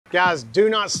Guys, do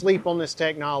not sleep on this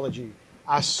technology.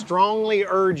 I strongly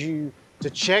urge you to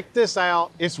check this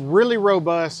out. It's really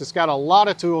robust. It's got a lot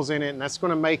of tools in it, and that's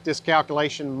going to make this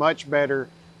calculation much better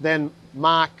than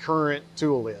my current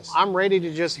tool is. I'm ready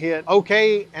to just hit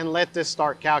OK and let this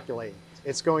start calculating.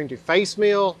 It's going to face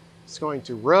mill, it's going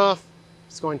to rough,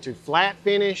 it's going to flat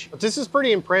finish. But this is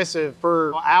pretty impressive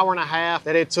for an hour and a half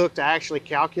that it took to actually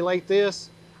calculate this.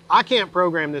 I can't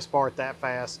program this part that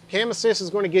fast. Cam Assist is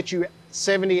going to get you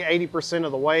 70–80%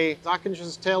 of the way. I can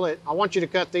just tell it, I want you to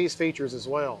cut these features as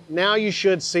well. Now you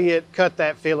should see it cut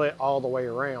that fillet all the way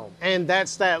around. And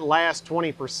that's that last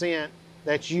 20%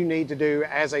 that you need to do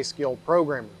as a skilled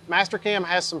programmer. Mastercam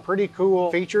has some pretty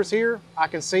cool features here. I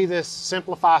can see this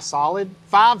Simplify Solid.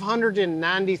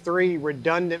 593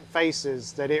 redundant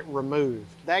faces that it removed.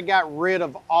 That got rid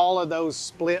of all of those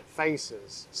split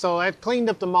faces. So that cleaned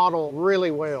up the model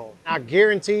really well. I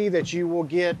guarantee that you will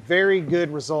get very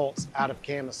good results out of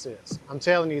Cam Assist. I'm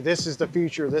telling you, this is the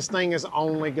future. This thing is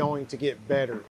only going to get better.